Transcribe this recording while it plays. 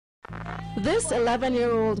This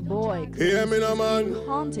 11-year-old boy Hear me now, man.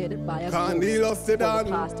 haunted by a Cornelius ghost. For the sedan.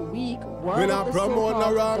 past week, We word not of the promote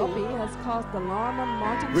no so-called wrong. Duppy has caused alarm on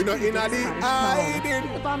Martin We not Street in inna the Spanish hiding.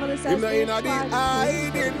 Town. The family says Him not they inna the tried to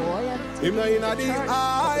hiding. the boy and take Him not him inna to the church,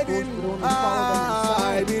 but the hiding. ghost would only follow them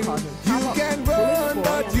inside, Hiding. causing You havoc, can bullying run, the boy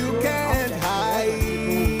but and you throwing can't objects wherever he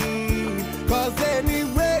goes. hide. Cause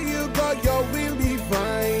anywhere you go, you will be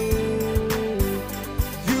fine.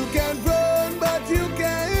 You can run, but you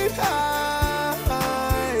can't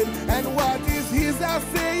hide. And what is his, I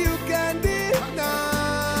say you can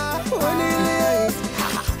deny. Cornelius.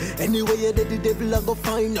 Anyway, you did the devil, I go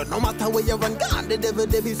find you. No matter where you run, God, the devil,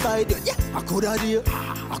 they beside you. Yeah, I coulda deal,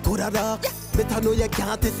 I coulda dark. Yeah. Better know you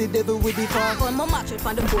can't test the devil with the fire. When my match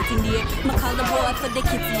from the 14 year, I call the boy for the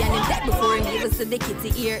kitty and him dead before him even see the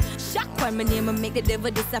kitty ear. Shock when my name and make the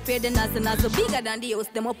devil disappear. The nozzle bigger than the house,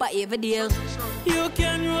 them up at every deal. You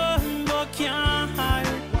can run but can't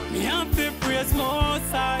hide. Me have to praise most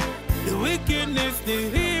high. The wickedness, the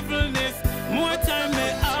evilness. More time me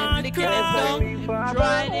I cry.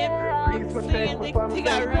 Drawing him, him flinging the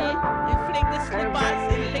cigarette, him fling the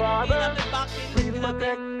slippers, him licking on the back, him doing a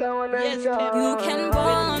bit. Yes, You can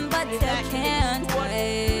run, but you can't hide.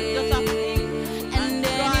 And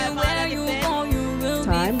anywhere you go, you will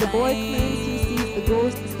Time, the be boy fine. claims he sees the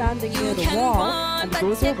ghost standing near the wall and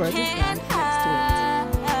goes over to stand next to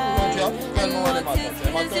it. And what it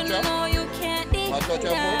is, you know you can't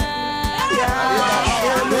deny.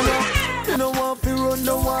 You know want to run,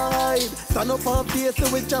 no one hide. Stand up and face the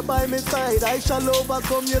witcher by my side. I shall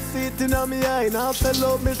overcome your seat in my eye. Now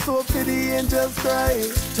fell out me so for the angels cry.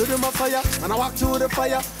 To the Messiah, and I walk through the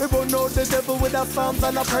fire. We burn out the devil with a psalms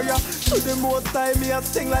and a prayer. To the most high, me a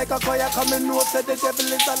sing like a choir. Come and know that the devil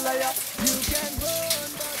is a liar. You can run.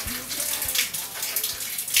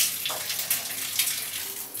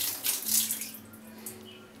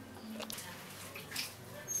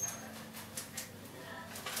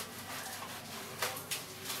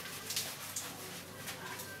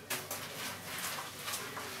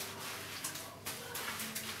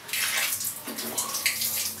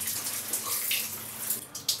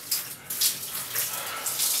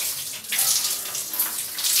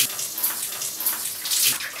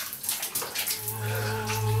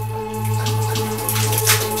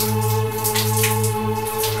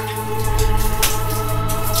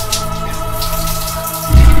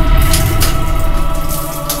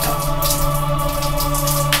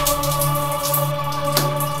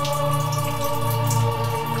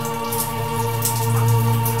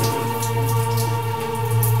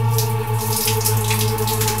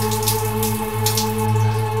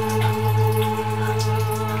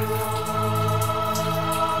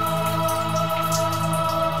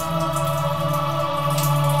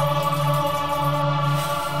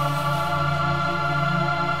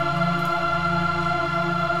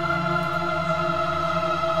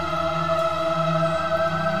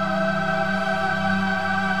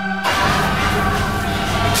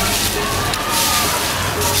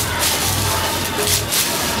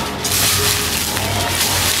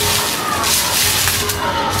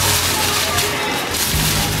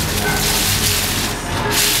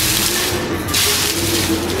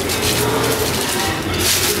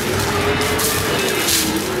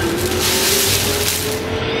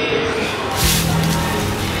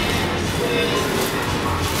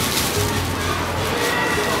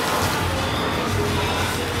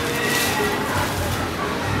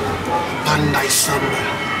 Upon thy son,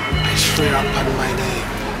 I swear upon my name,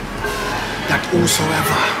 that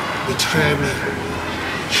whosoever betray me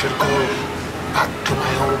should go back to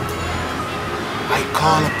my home. I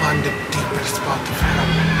call upon the deepest part of hell.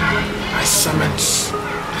 I summons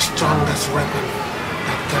the strongest weapon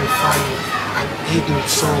that can find an hidden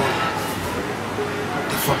soul,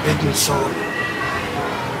 the forbidden soul.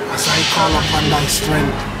 As I call upon thy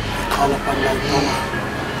strength, I call upon thy power.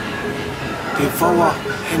 Devour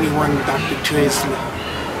anyone that betrays me,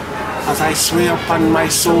 as I swear upon my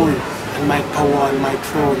soul and my power and my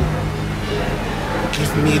throne.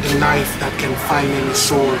 Give me the knife that can find any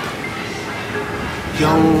soul,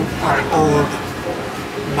 young or old,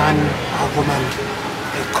 man or woman.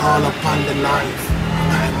 I call upon the knife and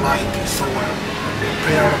thy mighty soul.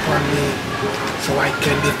 Prayer upon me, so I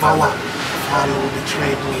can devour all who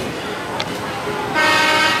betrayed me.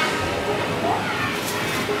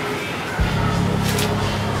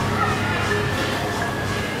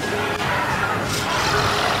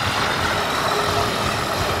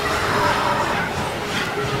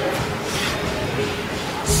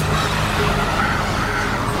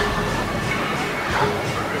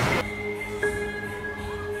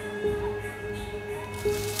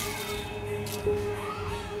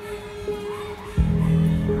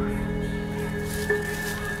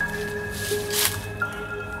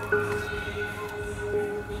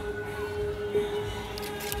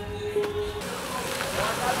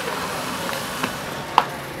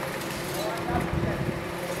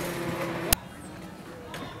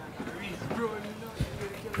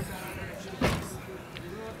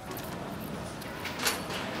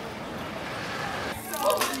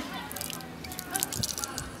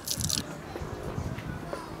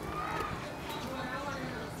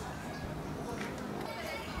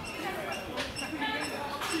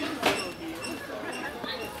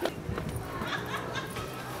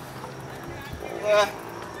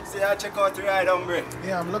 you check out the ride, hombre.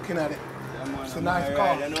 Yeah, I'm looking at it. Yeah, man, it's a nice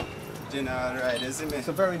car. Ride, you know? General ride, you see me? It's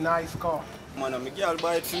a very nice car. Man, I'm a girl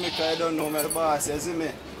buy it for me because I don't know my boss, you see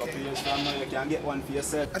me? Couple years from now, you can get one for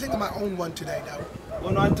yourself. I think I might own one today, though.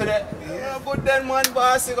 Own one today? Yeah, good then, man,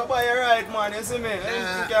 boss. You go buy a ride, man, you see me?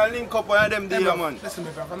 You can link up one of them dealer, man. Listen,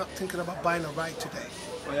 me, bro, I'm not thinking about buying a ride today.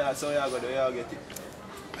 Oh, yeah, so you go do, you get it.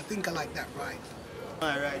 I think I like that ride.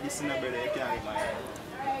 My ride, this is no brother, you can't get my ride.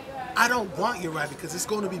 I don't want your ride because it's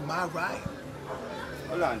going to be my ride.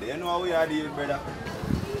 Hold on, you know how we are deal, brother?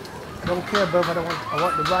 I don't care, bro. I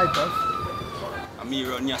want the ride, bro. And me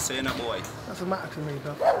run you saying a boy. Doesn't matter to me,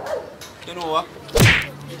 bro. You know what?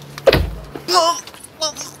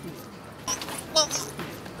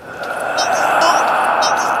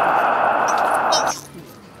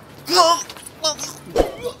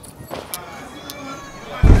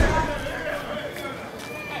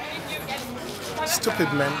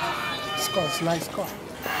 Stupid, man. This car's a nice car.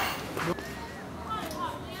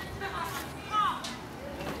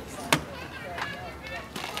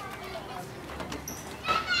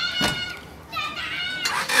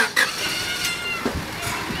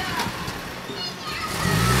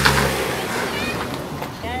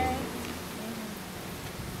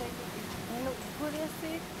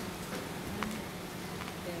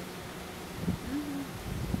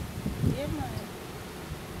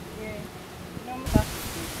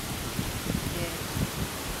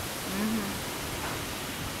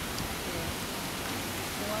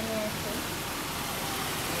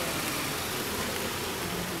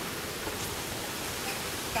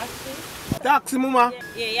 Taxi, mama.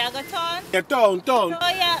 Yeah, you go town? Yeah, town. So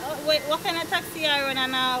yeah, what kind of taxi you run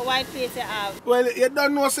and a white plate you have? Well, you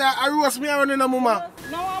don't know, sir. I roast me running, mama.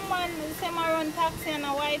 No one man say I run taxi and a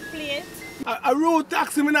white plate. A road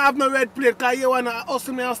taxi, me not have no red plate because you want to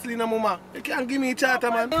hustle me hustling, mama. You can't give me a charter,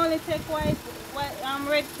 man. You only take red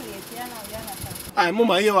plate, you know. Alright,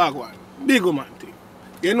 mama, you are one. Big man thing.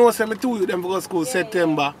 You know, say me two of them for go school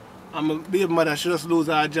September. And my baby mother, she just lose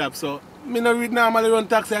her job, so me no read normally run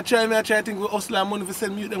taxi. I try to think we hustle and money for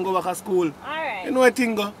send me them go back to school. Alright. You know what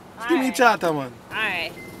thing go? Just give me a charter, man.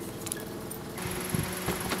 Alright.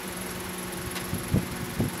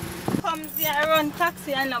 Come here, run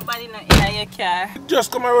taxi and nobody in your car.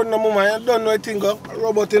 Just come around, no, mama. You don't know what thing go. A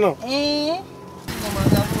robot, you know. Eh? Mama,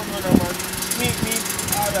 that one, man. Me.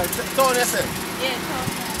 Alright, town yourself. Yeah, town.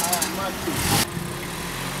 Alright, man.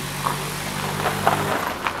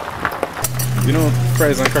 You know,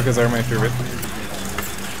 fries and crackers are my favorite.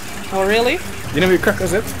 Oh, really? You know what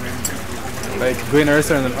crackers it? Like going to a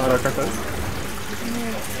restaurant and order crackers?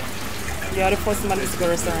 You are the first man to go to a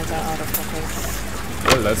restaurant and order crackers.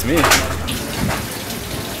 Well, that's me.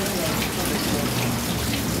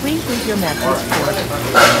 Please leave your message for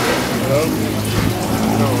Hello?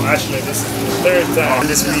 No, actually, this is the third time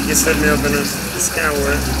this week you set me up in a scam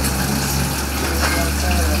work.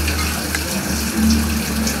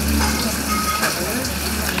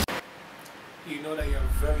 You know that you're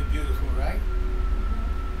very beautiful, right?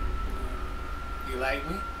 You like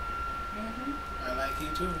me? I like you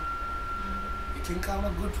too. You think I'm a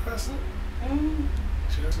good person?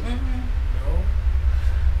 Sure? No?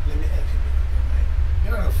 Let me help you make up your mind.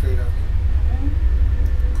 You're not afraid of me.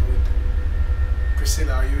 Good.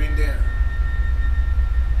 Priscilla, are you in there?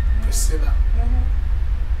 Priscilla.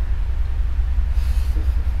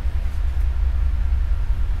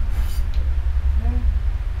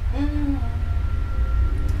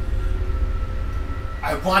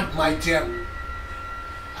 I want my gem,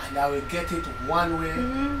 and I will get it one way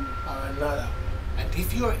or another. And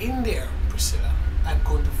if you're in there, Priscilla, I'm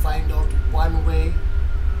going to find out one way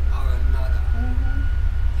or another.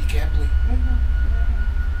 You get me?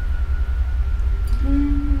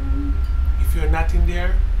 If you're not in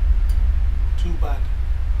there, too bad.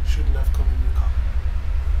 Shouldn't have come in your car.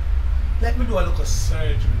 Let me do a little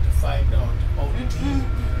surgery to find out how deep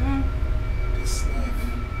this life.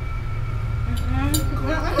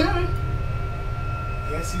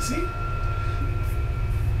 Yes, you see?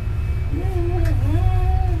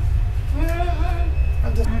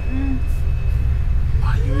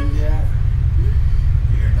 Are you in there?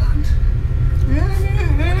 You're not.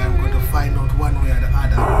 And I'm going to find out one way or the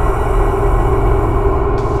other.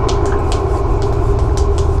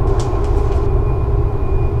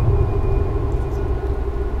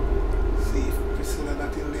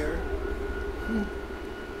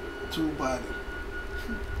 Too bad.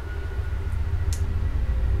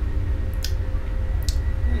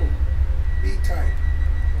 Be tight.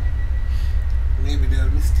 Maybe they'll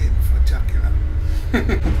mistake me for Dracula.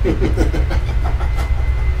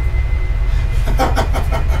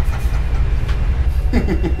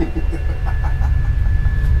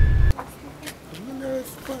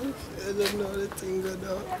 know the thing go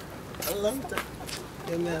down. A long time.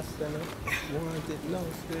 You may have to want it now,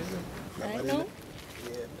 still. I know.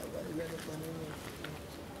 Yeah, nobody let it on the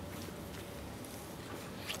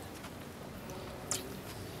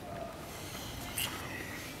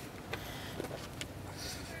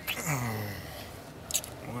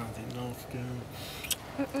want it now, still.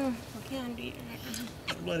 I can't do it right now.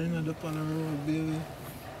 Nobody not up on the road, baby.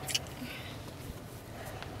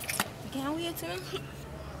 I can't wait to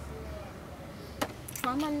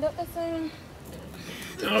my man got the same.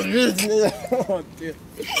 Oh, yes, yeah. Oh, dear.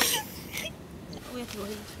 Wait for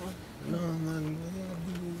this one. No, man.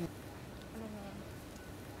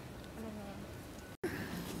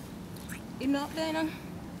 You know up there, no?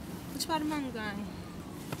 Which part of the man going?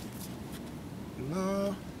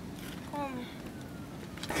 No. Come.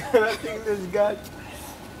 I think this guy.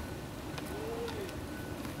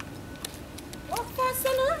 What fast,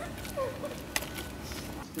 no?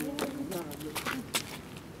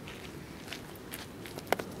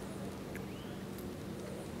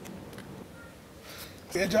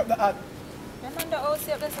 You drop the hat. I'm on the house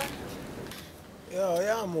up there, sir.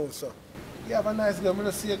 Yeah, I'm also. You have a nice girl. I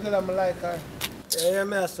don't see a girl I like her. Yeah,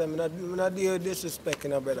 master. I'm not do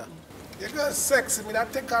disrespecting, brother. Your girl's sexy. I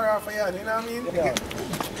take her off of you, you know what I mean? Yeah.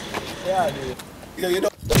 Yeah, dude. Yeah, you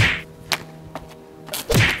don't.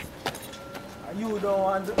 You don't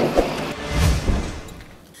want to.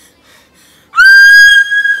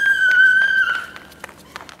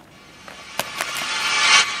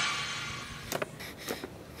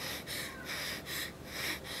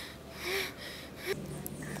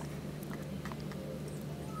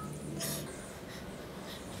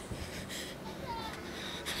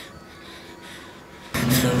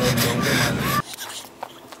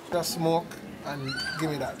 Just smoke and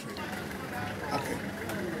give me that drink. Okay.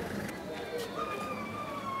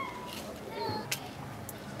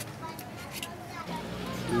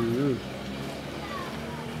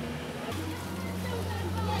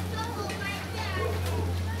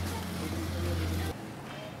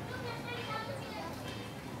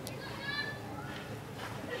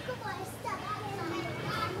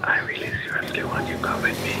 I really seriously want you to come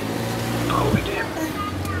with me. Go with him.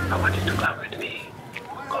 I want you to come with me.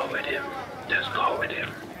 Go with him. Just go with him.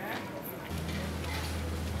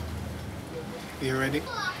 You ready?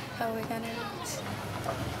 How are we gonna do it?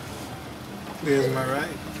 There's my ride.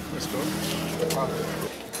 Let's go.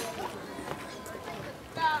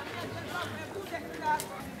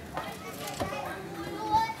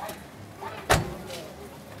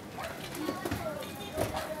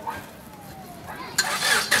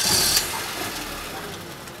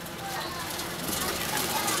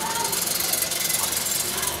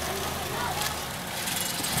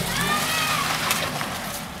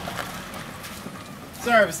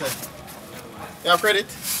 Services. You have credit?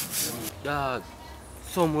 Dog,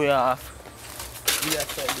 somewhere off.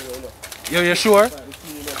 Yo, you sure?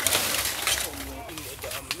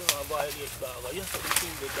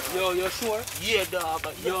 Yo, you sure? Yeah, dog.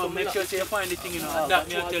 Yo, make sure you find the thing, you know. That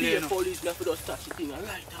me I tell you, police never does touch the thing.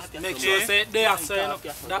 Right, make sure say they are saying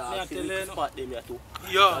that me I tell you.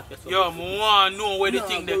 Yo, I want to know where the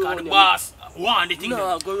thing they cause the boss want the thing.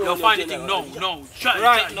 You find the thing, no.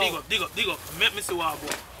 Try, dig up. Make me see what I go.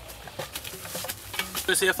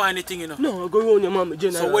 You say you find the thing, you know? No, go around your mama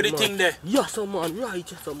general. So where the thing there? Yes, man,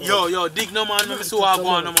 right, yes, man. Yo, dig no man, let me see what I go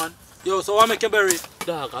on, man. Yo, so what make you bury?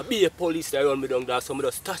 Dog, I be a police that run me down, dog, so I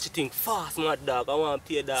just touch the thing fast, mad dog. I want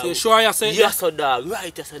to pay, dog. So you sure you say yes, sir, dog.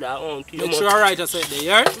 Right, yes, sir, dog. I want to make sure right, you say there,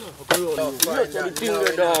 yeah? No, go around. Touch the thing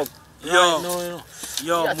there, dog. Yo,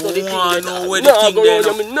 I want to know where the thing there.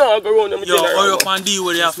 No, go around. Yo, hurry up and deal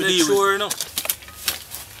with it, you have to deal with it. Sure, no.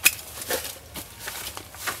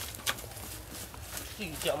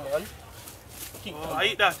 Think, yeah, man. Oh, I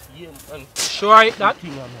eat that? Yeah, man. Sure I eat that?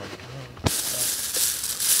 Think, yeah, man.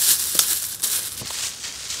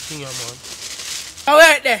 Think, yeah, man. Oh,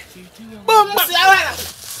 wait there. Boom, see how I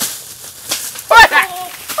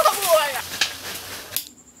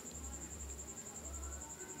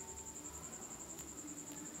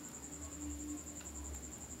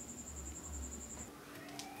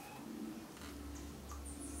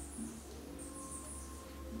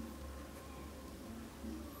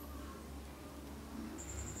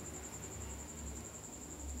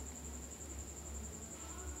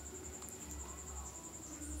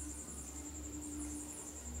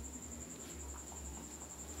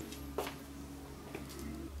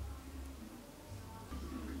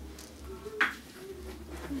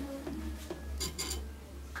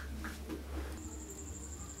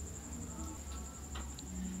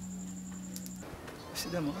See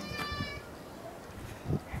them,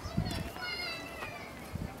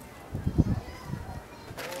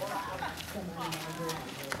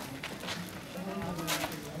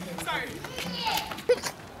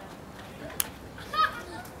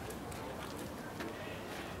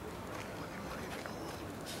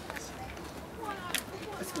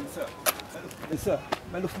 Sir. Yes, sir.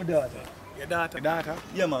 I look for my daughter. Your daughter? Your daughter?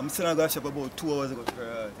 Yeah, man. My son got shop about 2 hours ago to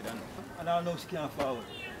her. And I know she can't forward.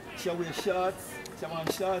 She wear shorts, she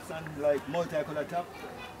want shorts and like multicolored top.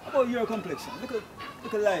 How about your complexion?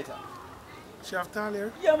 Look lighter. She have tall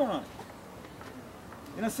hair? Yeah, man.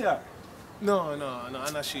 You know, see her? No, I'm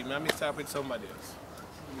not she. I mix her up with somebody else.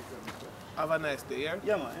 Have a nice day, yeah?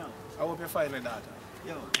 Yeah, man, yeah. I hope you find your daughter.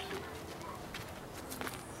 Yeah, man.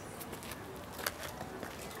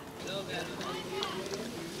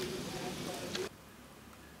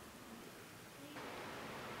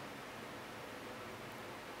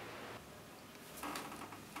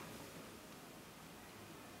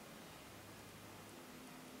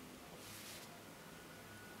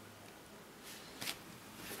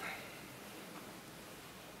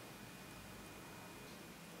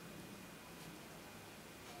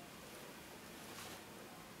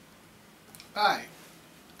 Hi,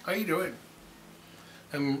 how you doing?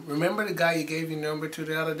 Remember the guy you gave your number to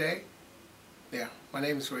the other day? Yeah, my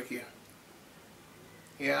name is Ricky.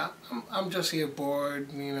 Yeah, I'm just here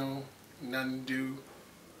bored, you know, nothing to do.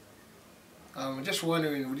 I'm just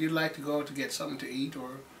wondering, would you like to go to get something to eat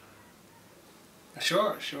or?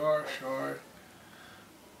 Sure.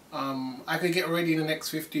 I could get ready in the next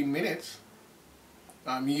 15 minutes.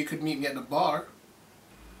 You could meet me at the bar.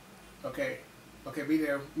 Okay, be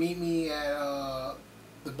there. Meet me at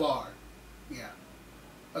the bar. Yeah.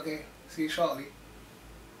 Okay, see you shortly.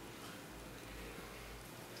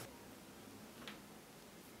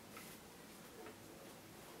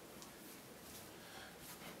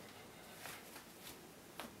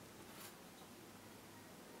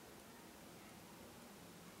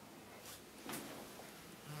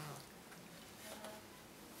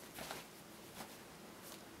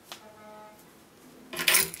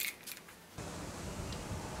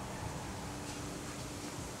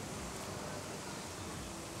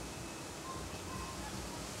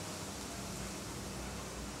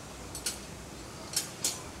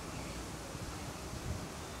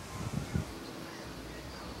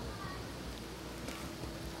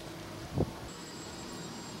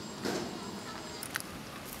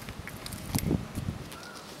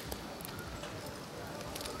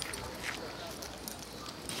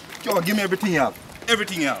 Yo, give me everything you have.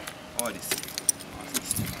 Everything you have. All this.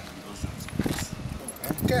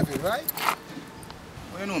 Kevin, right?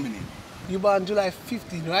 What you know me name? You born July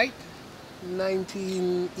 15, right?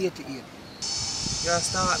 1988. You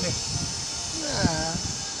start me? Nah.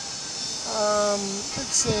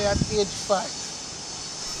 Let's say at age 5.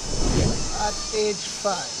 At age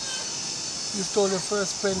 5, you stole your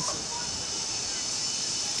first pencil.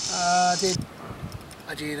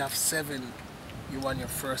 At the age of 7, you won your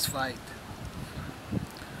first fight.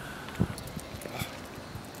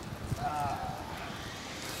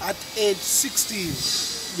 At age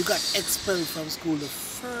 16, you got expelled from school the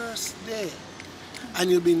first day. And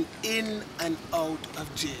you've been in and out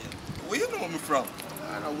of jail. Where you know me from?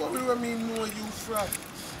 I don't know where me know you from.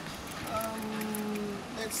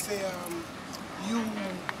 Let's say you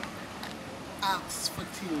ask for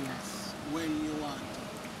things when you want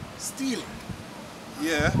to steal it.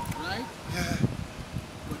 Yeah. Right? Yeah.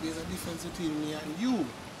 But there's a difference between me and you.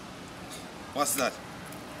 What's that?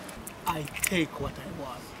 I take what I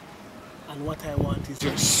want. And what I want is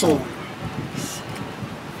your soul.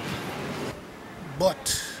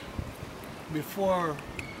 But before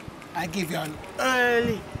I give you an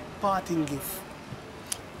early parting gift,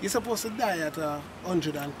 you're supposed to die at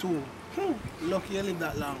 102. Lucky you live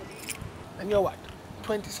that long. And you're what?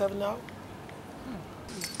 27 now?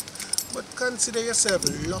 But consider yourself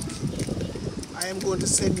lucky. I am going to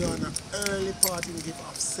send you on an early parting gift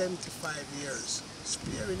of 75 years,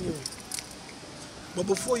 sparing you. But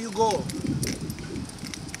before you go,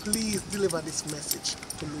 please deliver this message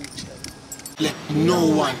to Louis Chen. Let no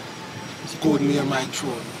one go near my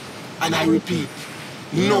throne. And I repeat,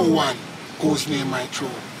 no one goes near my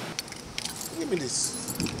throne. Give me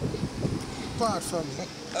this. Part from me.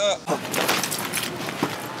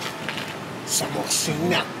 Some more sing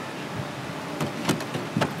now.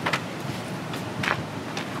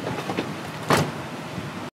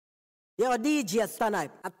 Yo, DJ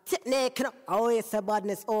Stanite, I'm taking up. I always say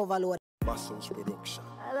badness overload. Bassos Production.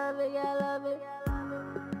 I love it, I love it.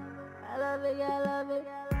 I love it, I love it.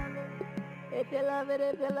 If you love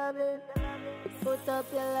it, put up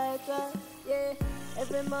your lighter, yeah.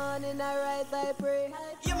 Every morning I rise, I pray.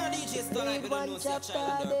 You man DJ Stanite, but don't know say a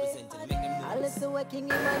child representing. Make them know. I listen to King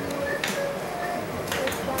Emmanuel.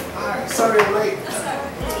 Alright, sorry I'm late.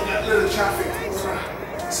 Got a little traffic.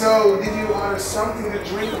 So, did you order something to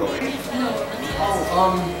drink or eat? No.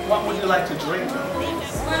 Oh, what would you like to drink?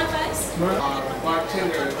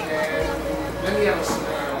 Bartender, let me have a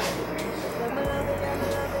smile.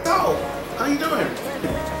 So, how you doing?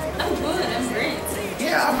 I'm good, I'm great.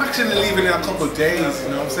 Yeah, I'm actually leaving in a couple of days, you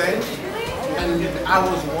know what I'm saying? And I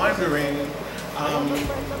was wondering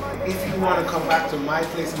if you want to come back to my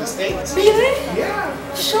place in the States. Really?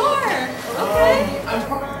 Yeah. Sure. Okay. I'm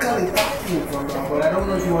practically talking from now, but I don't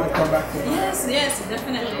know if you want to come back to me. Yes,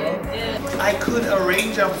 definitely. Yeah. I could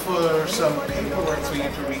arrange up for some paperwork for you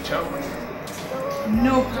to reach out.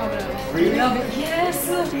 No problem. Really? Love it. Yes.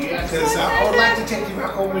 Yeah, because I would like to take you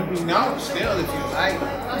back home with me now, still, if you like.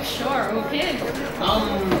 Oh, sure. Okay.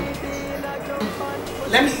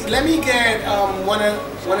 Let me get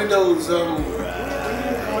one of those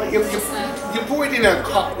you pour it in a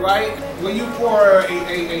cup, right? When you pour a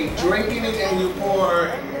drink in it and you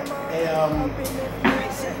pour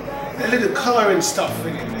a little coloring stuff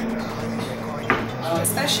in it.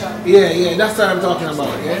 Special? Yeah, that's what I'm talking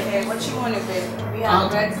about, yeah? Okay, what you want to be? We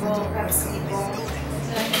have Red Bull, Pepsi, Bull.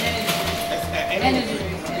 Energy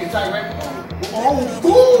drink. It's like Red Bull. Oh,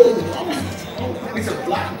 boom! Oh, it's a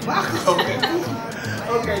black. Okay, cool.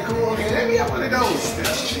 Okay, cool. Okay, let me have one of those.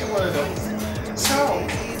 Let's check one of those. So,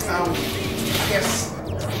 I guess,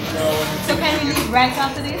 So can we leave right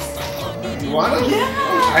after this? You want it? Yeah.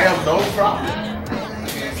 I have no problem.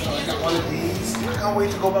 Okay, so I got one of these. I can't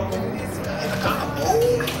wait to go back home.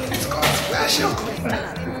 It's called special.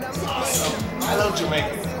 Awesome. I love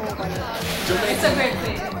Jamaica. It's a great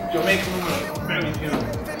place. Jamaican women, very beautiful.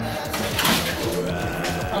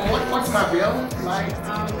 What's my bill? Like,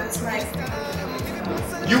 that's like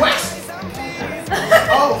US.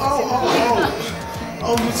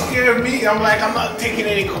 Oh, you scared me. I'm like, I'm not taking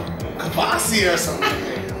any kabasi or something.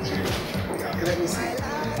 Okay, let me see.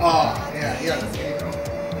 Oh, yeah, there you go.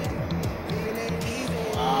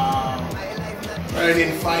 Wow. Better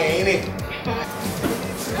than fire, ain't it?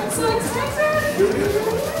 I'm so excited.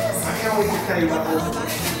 I can't wait to tell you about this.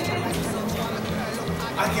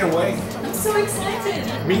 I can't wait. I'm so excited.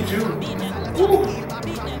 Me too. Ooh.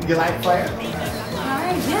 You like fire?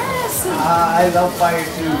 Yes. I love fire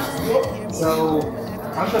too. So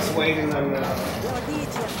I'm just waiting on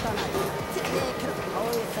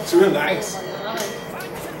it's real nice.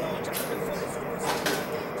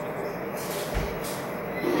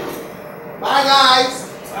 Bye guys.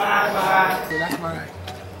 Bye. That's my right.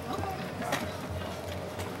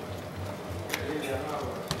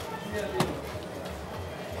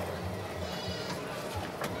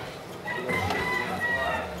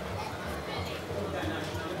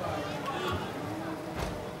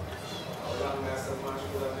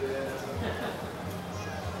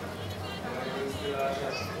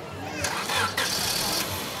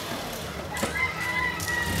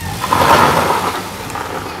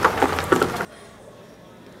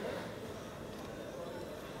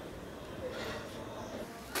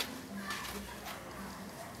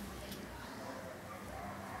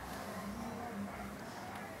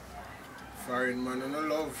 Foreign man on a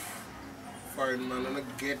love, foreign man on a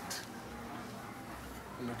get,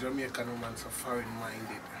 and the Jamaican woman's so foreign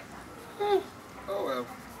minded. Oh well.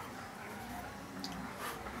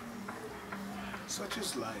 Such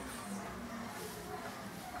is life.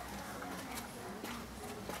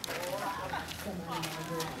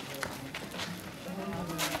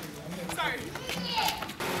 Sorry.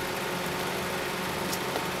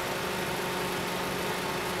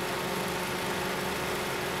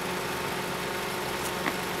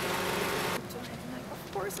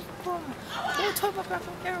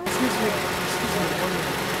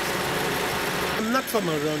 I'm not from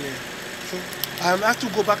around here, so I have to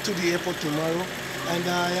go back to the airport tomorrow, and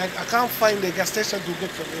I can't find the gas station to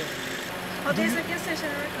get from here. Oh, there's a gas station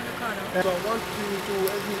right on the corner. So I want you to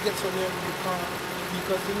help me get some here in the car,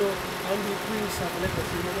 because I'm the prince of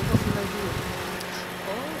leprosy, I'm not in Nigeria.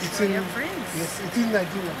 It's so you're friends? Yes, it's in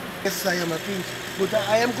Nigeria. Yes, I am a prince. But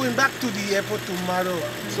I am going back to the airport tomorrow,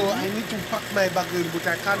 so I need to pack my baggage, but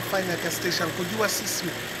I can't find a gas station. Could you assist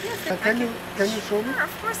me? Yes, Can you show me? Sure,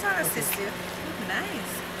 of course I'll assist you.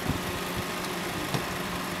 Nice.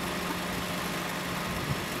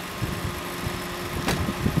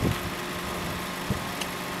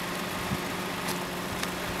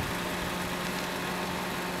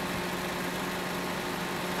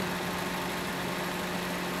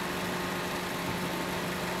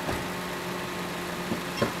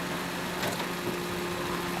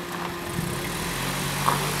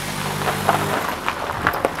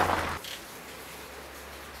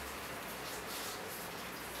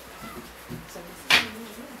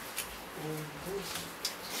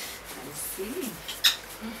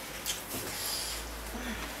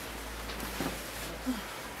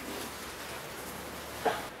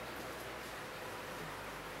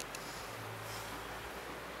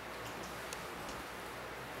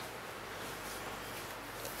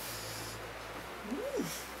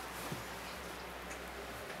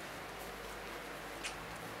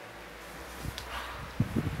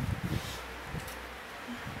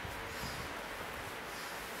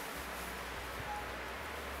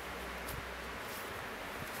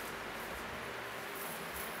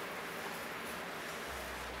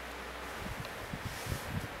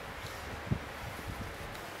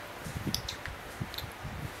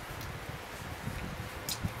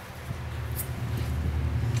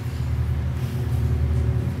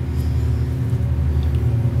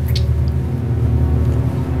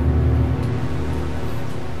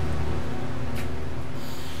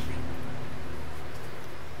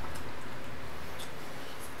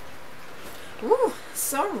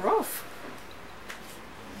 so rough.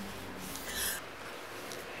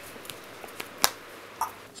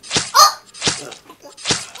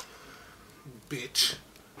 Bitch.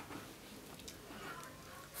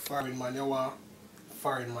 Foreign man you want,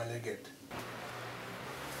 foreign man you get.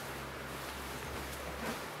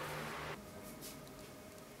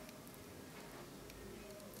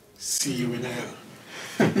 See you in hell.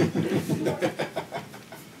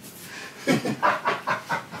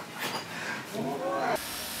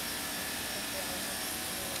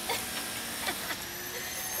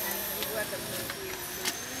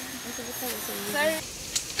 Sorry.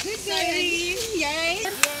 Sorry. Yay.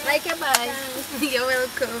 Like a bye. You're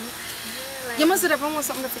welcome. You must have almost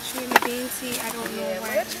something to treat me, Dainty. I don't know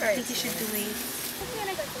why. I think you should do it.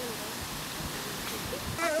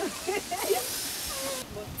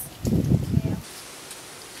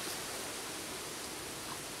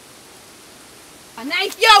 A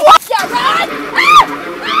knife, yo! Sharon!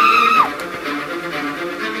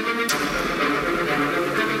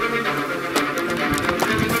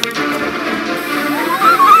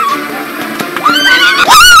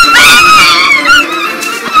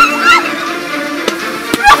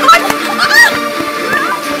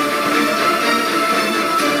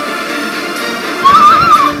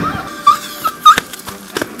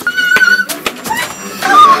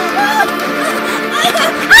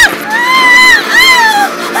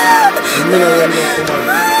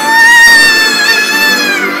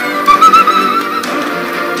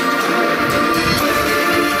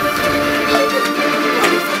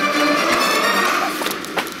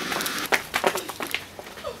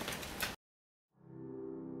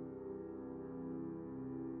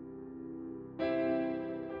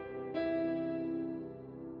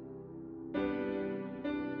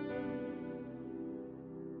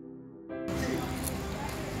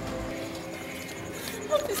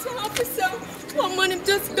 Officer, one man him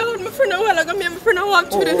just down. My friend a while ago, my friend a walk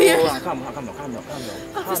through the lane. Calm down.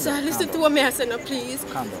 Officer, listen to what I say now, please.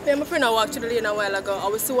 Calm down. My friend a walk through the lane a while ago. I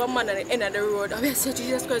was see one man at the end of the road. I said,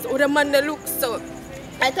 Jesus Christ, oh, the man that looks so.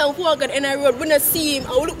 I thought we walk at the end of the road, when I see him,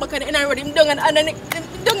 I will look back at the end of the road, him down on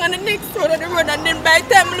the next road of the road, and then by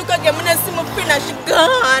the time I look again, when I see my friend, she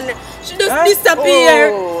gone. She just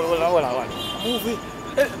disappeared. Hold on. Move it.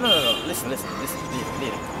 No. Listen.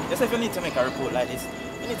 Lady. Just if you need to make a report like this,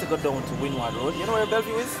 you need to go down to Windward Road. You know where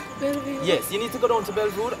Bellevue is? Bellevue? Yes, you need to go down to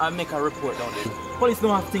Bellevue Road and make a report down there. Police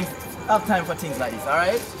don't have time for things like this,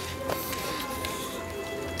 alright?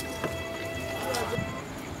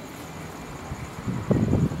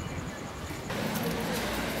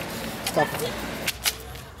 Stop.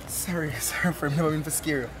 Sorry for never been to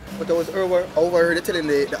scare you. But I was overheard telling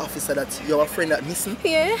the officer that you're a friend that missing.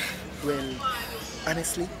 Yeah. Well,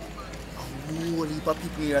 honestly, a whole heap of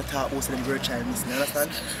people here talk about them girl child missing, you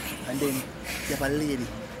understand? And then you have a lady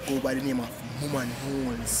go by the name of Woman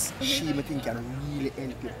Holmes. She may think can really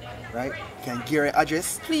help you, right? You can give her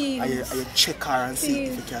address. Please. And you check her and see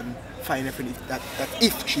if you can find her that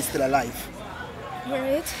if she's still alive.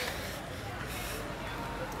 Alright.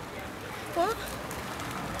 What?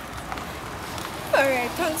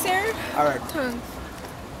 Alright, thanks, sir. Alright. Thanks.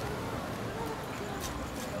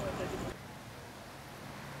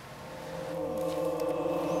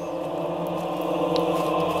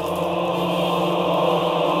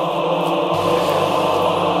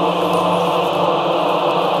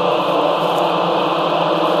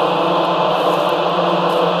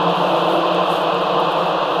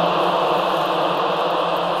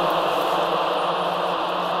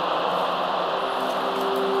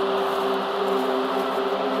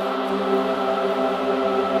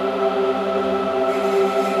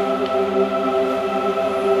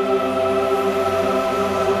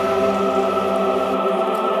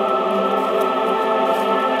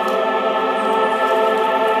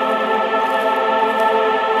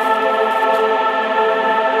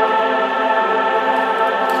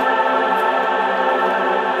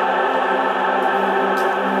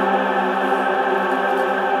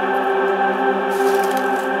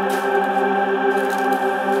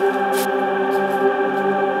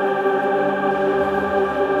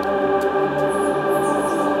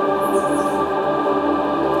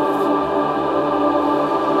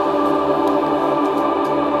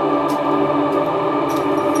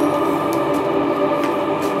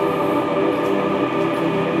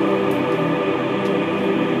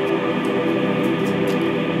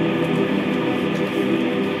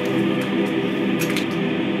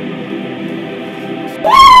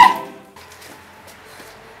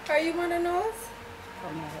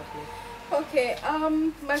 Okay,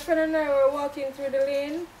 my friend and I were walking through the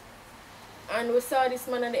lane and we saw this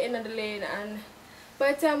man at the end of the lane, and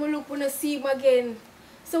by the time we look, we don't see him again.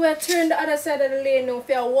 So I turned the other side of the lane now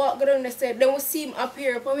for I walk down the side. Then we see him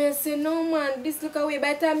appear. But I say, no man, this look away.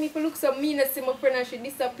 By the time people look so mean, I see my friend and she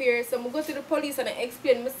disappear. So I go to the police and I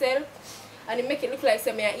explain myself. And it make it look like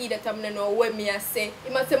say me I eat that I don't know what me I say.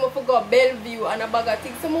 He must say I forgot Bellevue and a bag of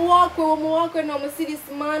things. So I walk away now, I see this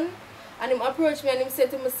man. And him approach me and him say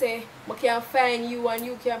to me, say, I can find you and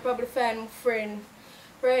you can probably find my friend.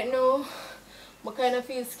 Right now, I kind of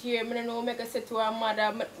feel scared. I don't know what I say to her mother.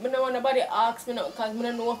 I don't want nobody ask me because I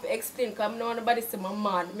don't know what to explain because I don't want nobody say my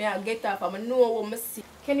man. I get up and I know what I see.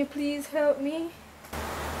 Can you please help me?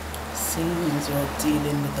 Seems you're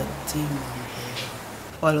dealing with a demon here.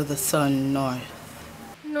 Follow the sun north.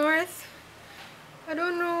 North? I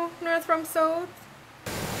don't know. North from south?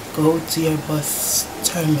 Go to your bus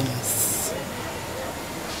terminus.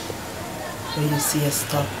 Where you see a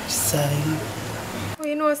stop sign. Oh,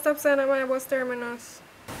 you know a stop sign at my bus terminus.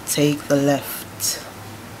 Take the left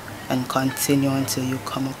and continue until you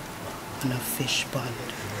come up on a fish pond.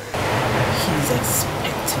 He's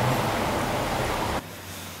expecting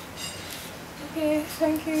you. Okay,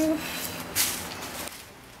 thank you.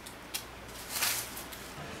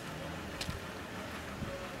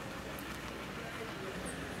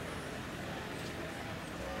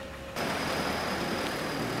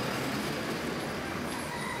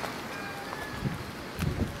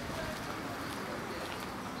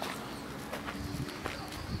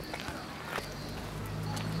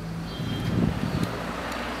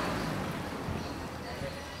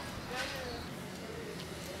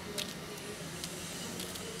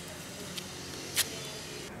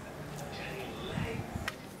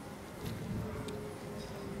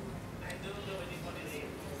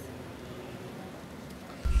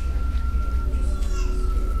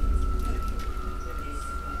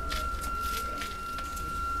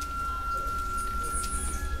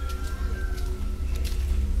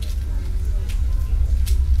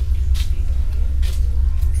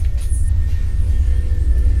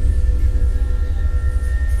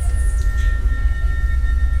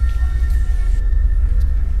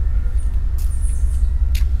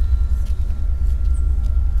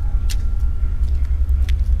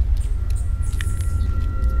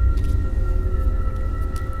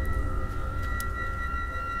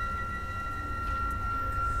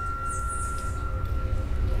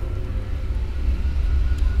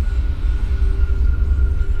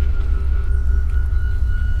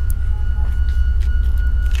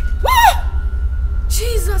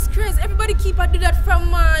 Jesus Christ, everybody keep on do that from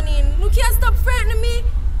morning. You can't stop frightening me.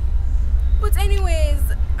 But anyways,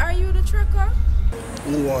 are you the trucker?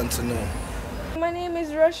 Who want to know? My name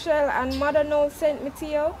is Rochelle and Mother Knowles sent me to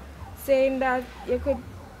you saying that you could...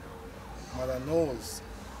 Mother knows.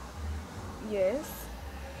 Yes.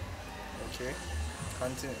 Okay,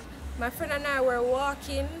 continue. My friend and I were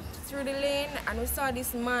walking through the lane and we saw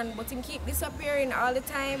this man, but him keep disappearing all the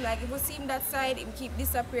time. Like if we see him that side, him keep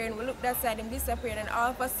disappearing. We look that side, him disappearing, and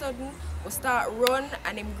all of a sudden we start run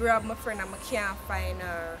and him grab my friend and I can't find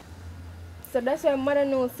her. So that's why Mother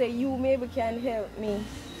Knowles say you maybe can help me.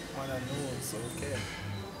 Mother knows, okay.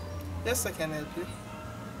 Yes, I can help you.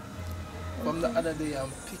 From the other day,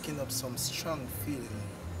 I'm picking up some strong feeling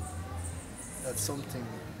that something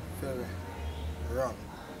very wrong.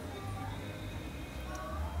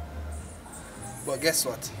 But guess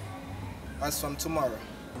what? As from tomorrow,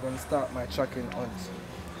 I'm going to start my tracking hunt.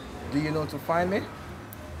 Do you know to find me? I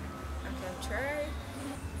can try.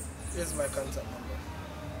 Here's my contact number.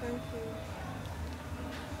 Thank you.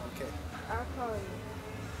 Okay. I'll call you.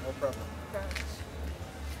 No problem. Thanks.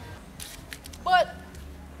 But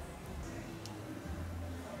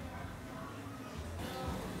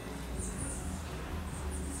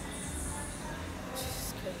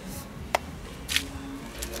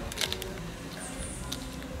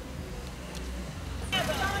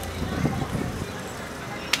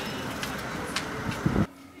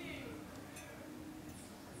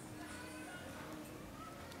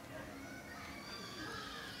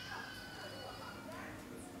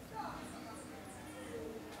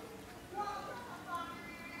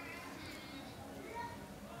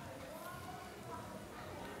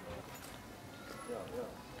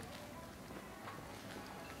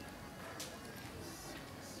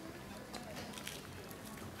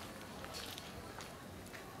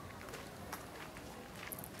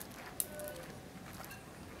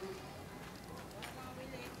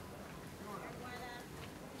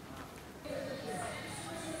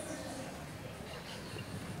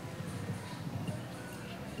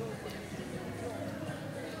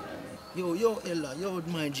Yo, Ella, yo,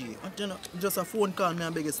 my G. Just a phone call, me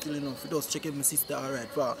and beg you still enough. Just check if my sister alright.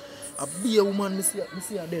 For a be a woman, me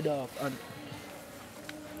see her dead off. And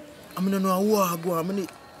I don't know who I go.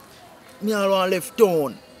 Me all left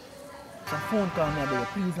town. So phone call me about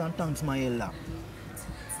please and thanks my ella.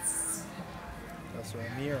 That's why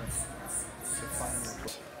I'm here. To find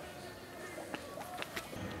out.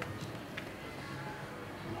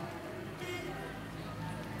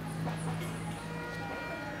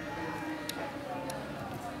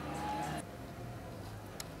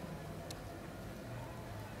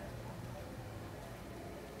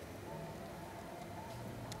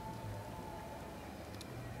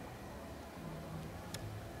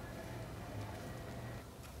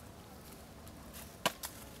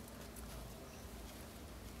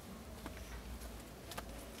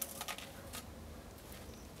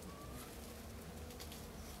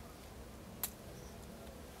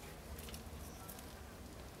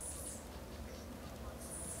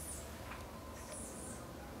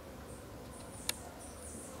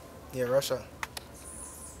 Yeah, Russia.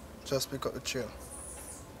 Just pick up the trail.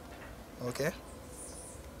 Okay?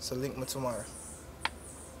 So link me tomorrow.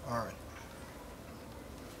 Alright.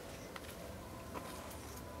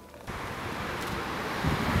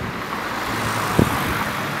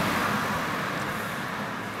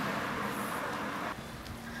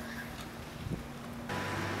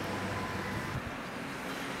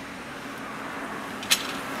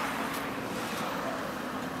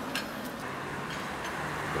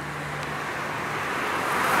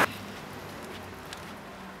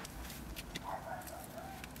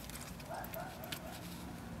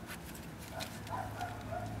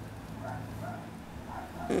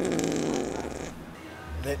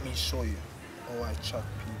 Let me show you how I chat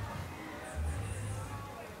people.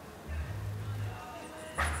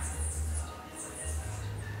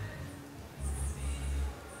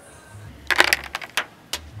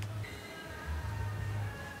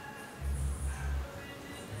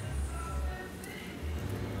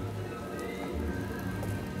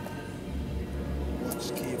 Watch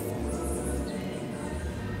carefully.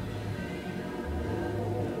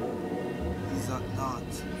 He's at not.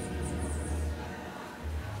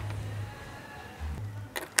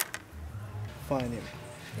 Find him.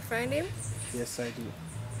 You find him? Yes, I do.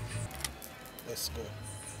 Let's go.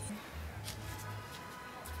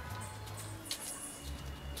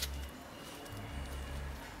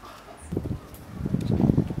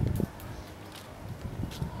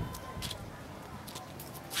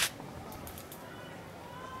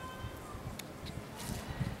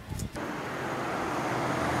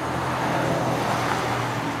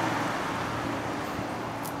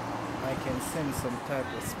 I can sense some type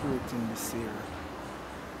of spirit in this area.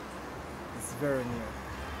 It's very near,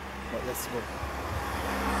 but let's go.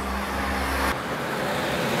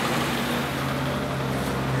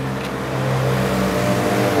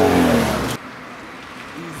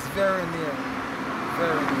 He's very near,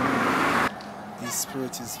 very near. His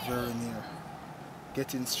spirit is very near,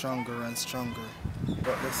 getting stronger and stronger,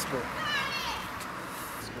 but let's go.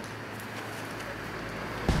 Let's go.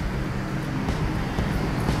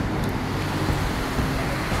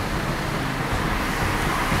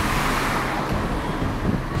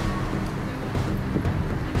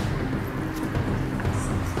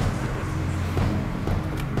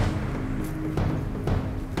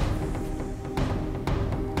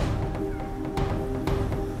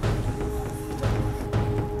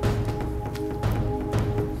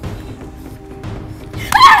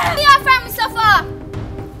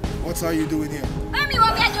 What are you doing here? You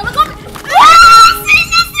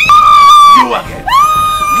again.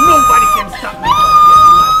 Nobody can stop me from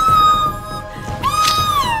getting my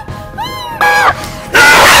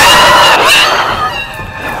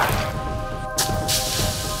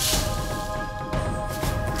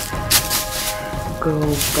Go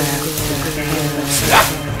back to hell.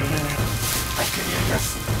 I can hear you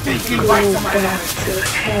speaking Go right to my back ears. to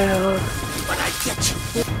hell. When I get you,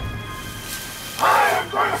 I am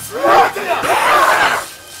going to slaughter you!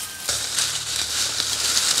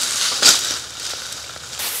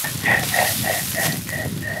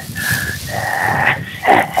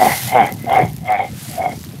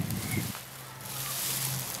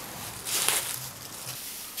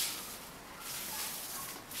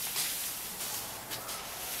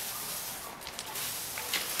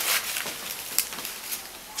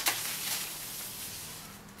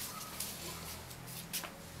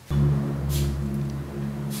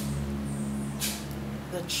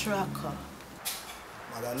 The tracker.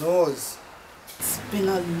 Mother knows. It's been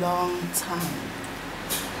a long time.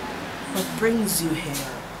 What brings you here?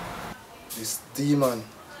 This demon.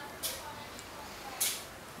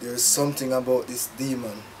 There's something about this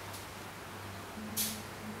demon.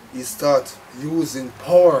 He starts using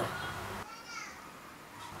power.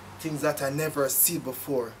 things that I never see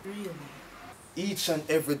before. Really? Each and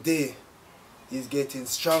every day, he's getting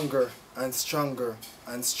stronger and stronger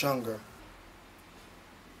and stronger.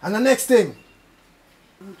 And the next thing,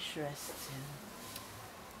 Interesting.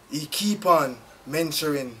 he keep on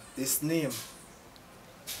mentioning this name.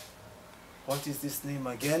 What is this name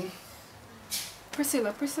again?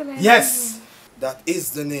 Priscilla. Yes! That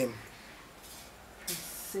is the name.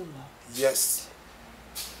 Priscilla. Yes.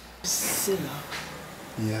 Priscilla.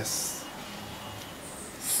 Yes.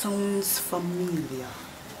 Sounds familiar.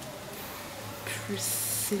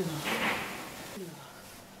 Priscilla.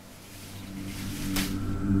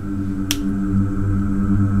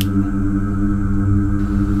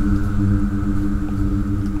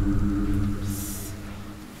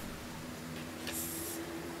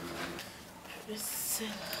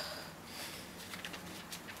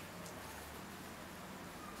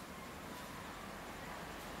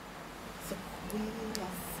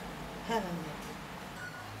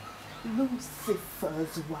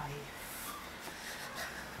 Lucifer's wife.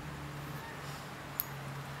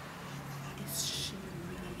 Is she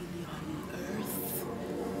really on Earth?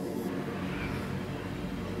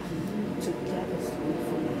 I need to gather some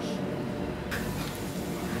information.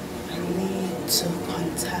 I need to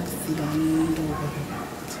contact the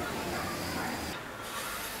underworld.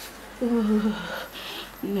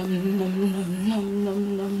 Num num num num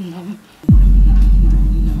num num num.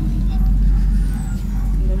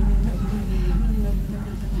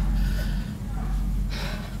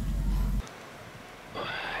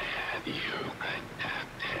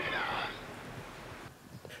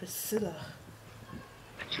 Priscilla.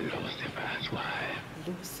 Lucifer's wife.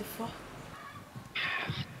 Lucifer?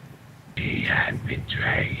 Yes. He had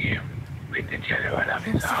betrayed him with the general of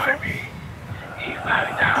his army. He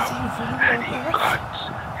found out and he cut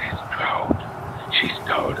his throat. She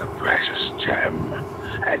stole the precious gem,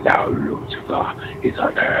 and now Lucifer is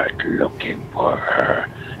on earth looking for her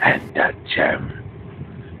and that gem.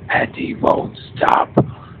 And he won't stop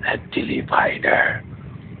until he finds her.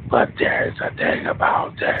 But there's a thing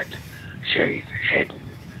about it. She's hidden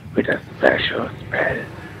with a special spell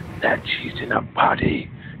that she's in a body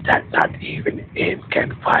that not even him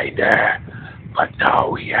can find her. But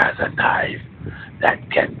now he has a knife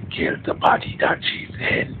that can kill the body that she's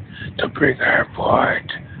in to bring her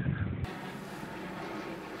forth.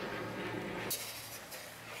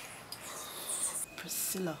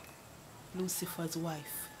 Priscilla, Lucifer's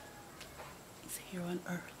wife, is here on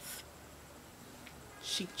Earth.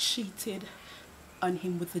 She cheated on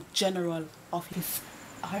him with the general of his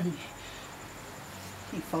army.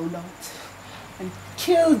 He found out and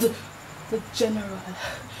killed the general.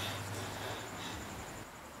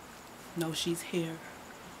 Now she's here,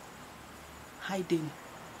 hiding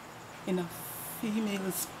in a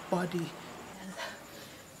female's body.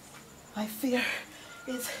 My fear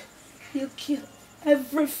is he'll kill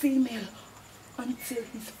every female until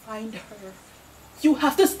he's find her. You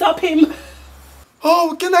have to stop him.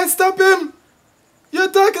 Oh, can I stop him?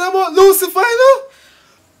 You're talking about Lucifer, you know?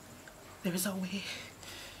 There is a way.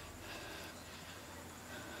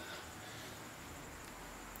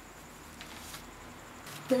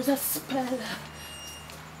 There's a spell.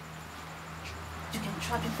 You can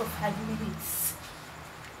trap him for 5 minutes.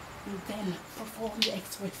 And then perform the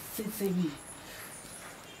exorcism.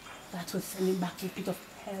 That will send him back to the pit of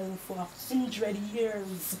hell for 100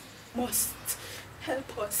 years. Must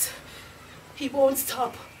help us. He won't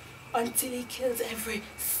stop until he kills every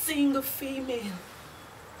single female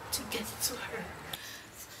to get to her.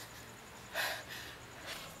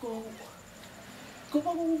 Go.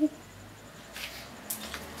 Go.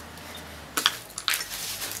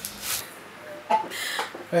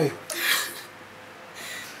 Hey.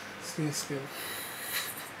 Stay still.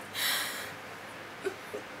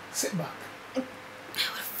 Sit back.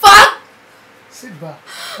 Fuck! Sit back.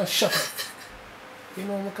 And shut up. You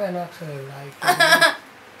know, I'm kind of actually like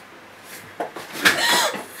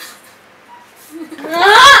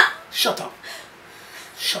Shut up.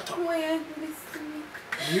 Shut up. Why are you doing this to me?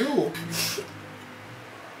 You.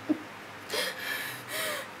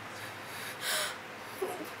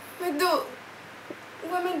 What do?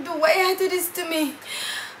 Why you do this to me?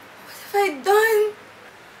 What have I done?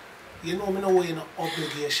 You know me no way in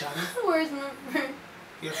obligation. Where's my friend?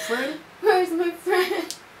 Your friend? Where's my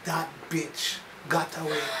friend? That bitch got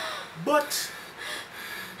away. But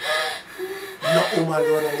no woman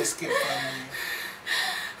run and escape from me.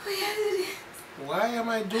 Why you do this? Why am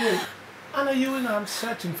I doing it? I know you and I'm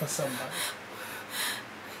searching for somebody.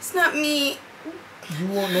 It's not me. You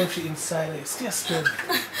won't know if she's inside it. Stay still.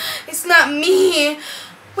 It's not me.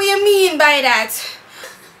 What do you mean by that?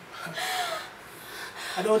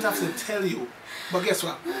 I don't have to tell you. But guess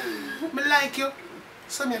what? I like you.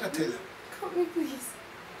 So I'm going to tell you. Come me, please.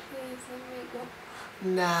 Please, let me go.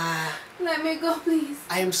 Nah. Let me go, please.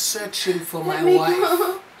 I am searching for my me wife,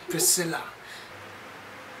 go. Priscilla.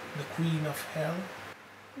 The queen of hell.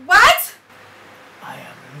 What? I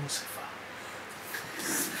am Lucifer.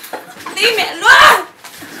 Leave me alone!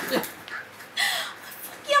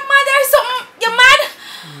 You're mad or something? You're mad?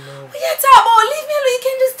 No. What you talking about? Leave me alone. You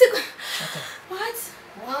can just take... Shut up. What?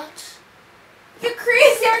 What? You're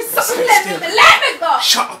crazy or something. Let me go.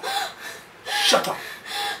 Shut up. Shut up. I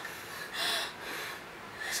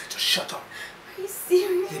said just shut up. Are you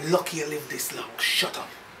serious? You're lucky you live this long. Shut up.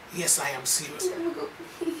 Yes, I am serious. Let me go,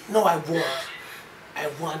 please. No, I won't. I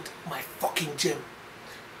want my fucking gem.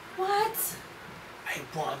 What? I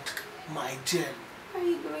want my gem. Why are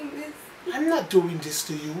you doing this? I'm not doing this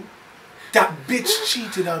to you. That bitch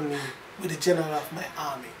cheated on me with the general of my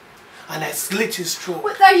army. And I slit his throat.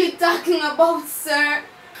 What are you talking about, sir?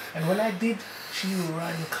 And when I did, she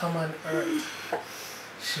ran come on earth.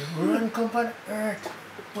 She ran come on earth.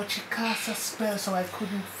 But she cast a spell so I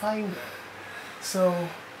couldn't find her. So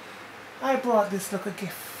I brought this little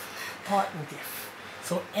gift. Parting gift.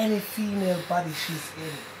 So any female body she's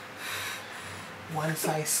in, once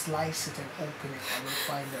I slice it and open it, I will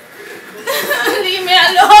find her. Leave me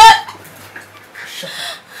alone! Shut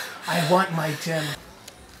up. I want my gem.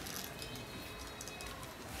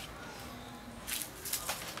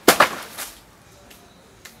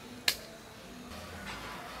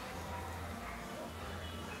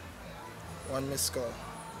 One missed call.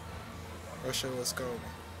 Russia was calling.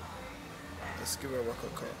 Let's give her a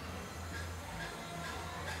call.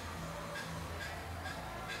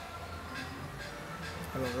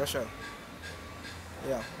 Hello, Russia.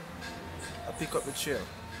 Yeah. I pick up the chair.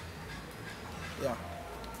 Yeah.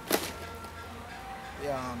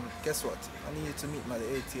 Yeah, guess what? I need you to meet me at the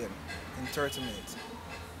ATM in 30 minutes.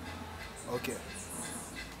 Okay.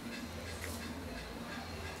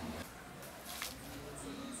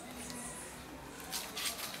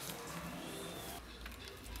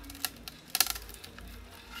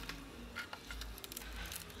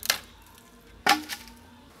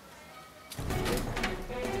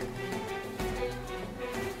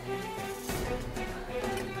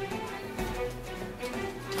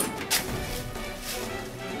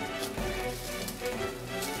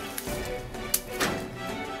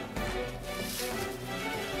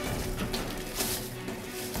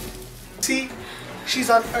 See, she's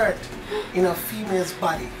on earth in a female's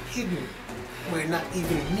body, hidden, where not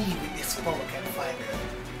even me with this power can find her.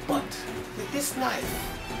 But with this knife,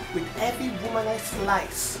 with every woman I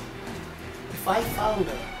slice, if I found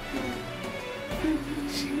her,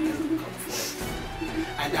 she will come forth.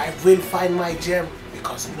 And I will find my gem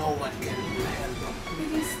because no one can help her.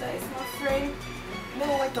 Did you slice my friend?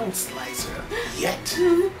 No, I don't slice her yet.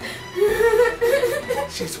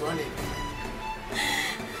 She's running.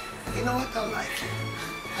 You know what? I like it.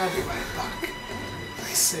 I'll be right back.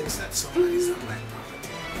 I sense that somebody's on my property.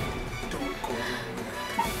 Don't go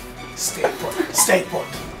nowhere. Stay put. Stay put.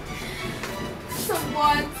 Some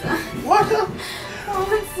water. Water? I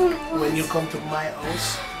want some water. When you come to my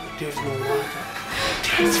house, there's no water.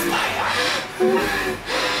 There's fire.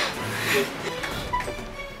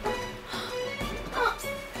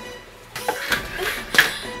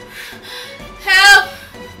 Help!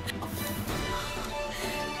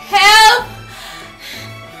 Help!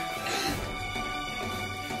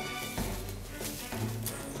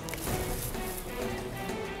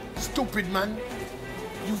 Stupid man.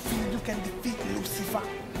 You feel you can defeat Lucifer?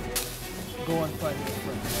 Go and find your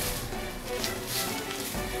friend.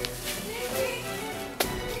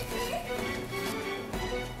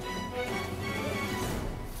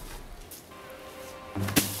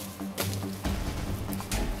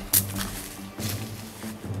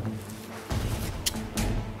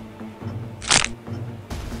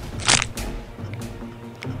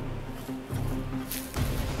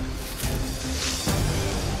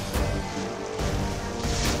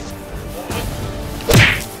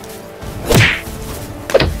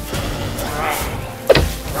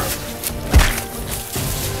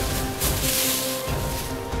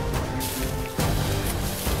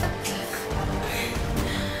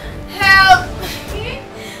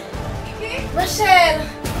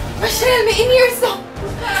 Rachel, me in here so.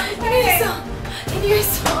 In here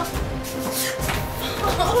so.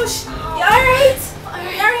 Oh, you alright?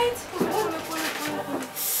 You alright?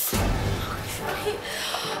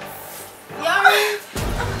 You alright?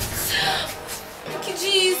 Thank you,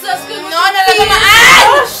 Jesus. No, look at my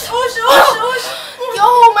eyes. Yo,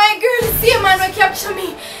 my girl, see a man will capture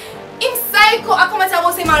me. Inside psycho. I come and say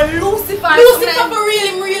about him and Lucifer. Lucifer for real,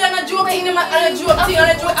 him real and a joke thing, and a joke thing,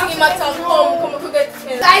 and a joke thing. Him at come to get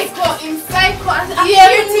psycho. Him psycho.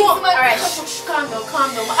 Yeah, you know. Alright, calm down,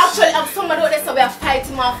 calm down. Actually, I'm somebody out there so we are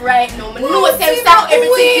fighting him off right now. I know them stop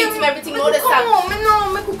everything, hit him everything. Know the stop.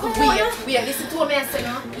 Wait, listen to me and say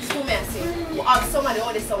no. Listen to me and say. We have somebody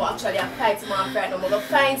out there so we actually are fighting him off right now. We're gonna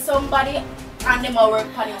find somebody and them will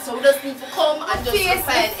work on him. So we just need to come and just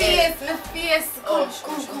find him. My face. Come.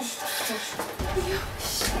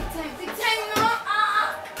 Big time, no.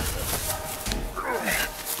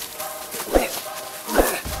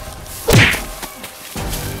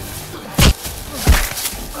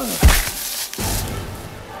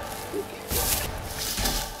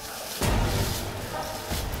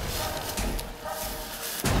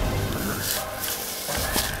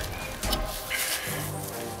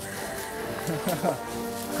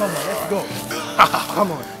 Come on, let's go.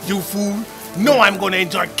 Come on. You fool. No, I'm gonna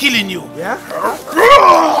enjoy killing you. Yeah?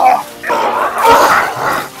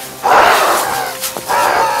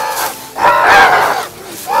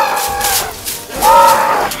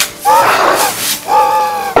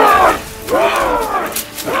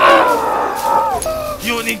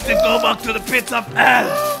 You need to go back to the pits of hell.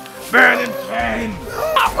 Burning flame.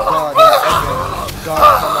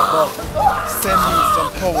 God from above, send me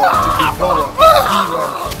some power to devour demon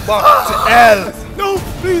back to hell. No,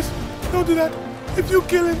 please, don't do that. If you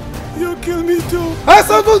kill him, you'll kill me too. Hey,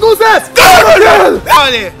 son, who's that?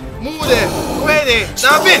 Gade, mude, gwede,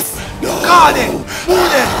 nabis. Gade,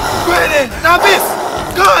 mude, gwede, nabis.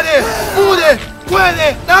 Gade, mude, gwede,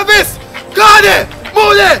 nabis. Gade,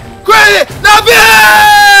 mude, gwede,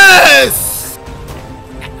 nabis.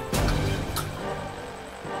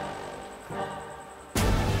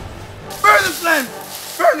 Burn the flame!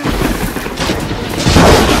 Burn it!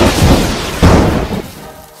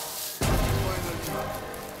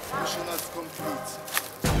 Mission is complete.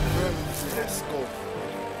 Burn it. Let's go.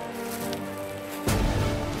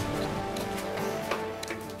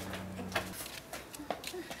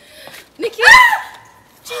 Nikki!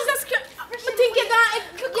 Jesus Christ! I think you're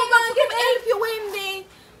gonna help you, Wendy.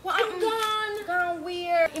 What? I'm gone. Gone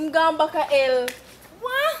where? I'm gone back at L.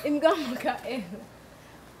 What? I'm gone back at L.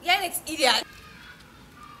 Yeah, next idiot.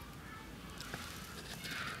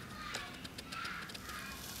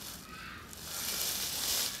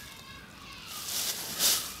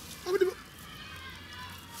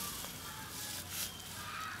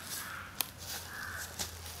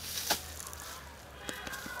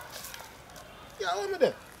 Yeah, over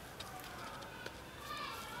there.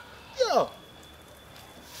 Yo.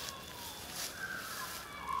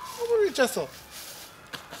 How will we reach us up?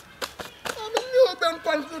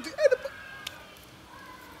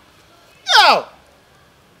 Yo!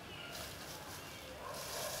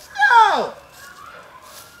 Yo!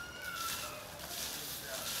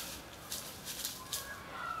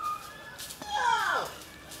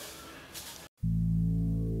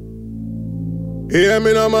 Hear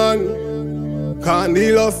me no man,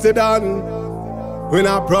 Cornelius sit down. We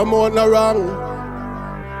not promote no wrong.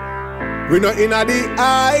 We not inna the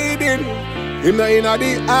hiding. Him not inna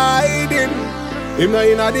the hiding. Him not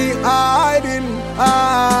inna the hiding.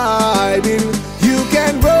 You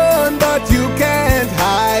can run but you can't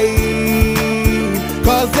hide.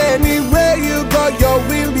 Cause anywhere you go you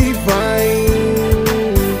will be fine.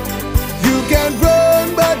 You can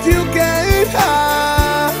run but you can't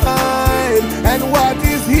hide. And what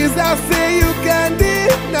is his I say you can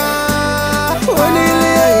deny.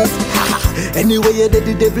 Cornelius. Anyway you did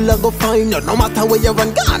the devil I go find you. No matter where you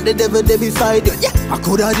run, God the devil they beside you. Yeah, I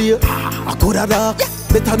coulda there, I coulda there. Yeah.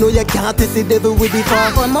 Better know you can't test the devil with the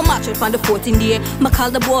fire. On my match on the 14th day, I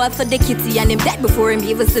call the boy for the kitty and him dead before him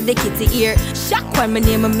even see the kitty ear. Shock when my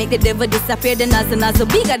name and make the devil disappear. The nazo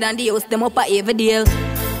bigger than the house, them up a every deal.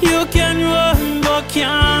 You can run but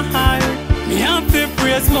can't hide. Me have to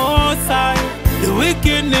praise most high. The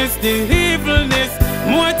wickedness, the evilness,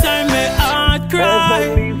 more time my heart cry.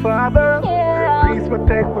 Heavenly Father, please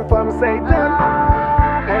protect me from Satan.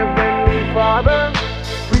 Heavenly Father,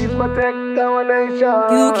 please protect our nation.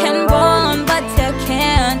 You can run but you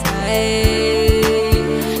can't hide.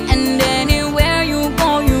 And anywhere you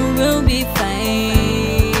go you will be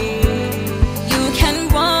fine. You can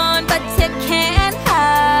run but you can't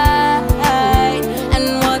hide.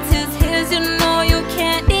 And what is his you know you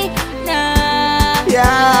can't deny.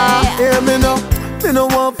 Yeah, hear me now. Me no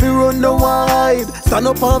want to run no wide. Stand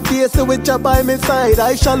up and face it with you by my side.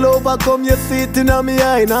 I shall overcome, you see it in my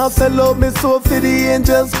eye. Now say love me so for the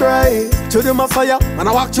angels cry. To the Messiah, and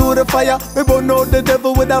I walk through the fire. Me burn out the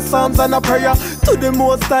devil with a psalms and a prayer. To the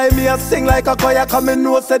most high, me I sing like a choir. Come and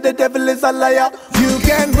know say the devil is a liar. You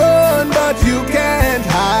can run but you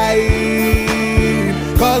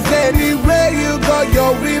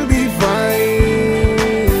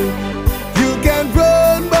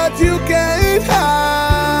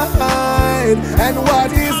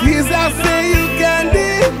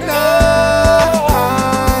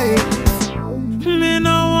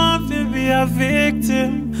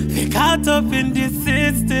caught up in this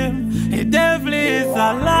system. The devil is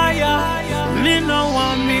a liar. Me no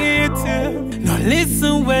want meet him. No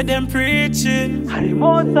listen where them preaching. And the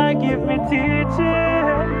most I give me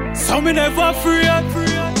teaching. So me never free up.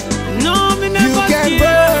 No, me never You can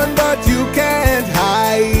burn, but you can't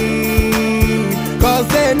hide.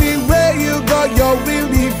 'Cause anywhere you go, you will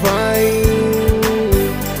be fine.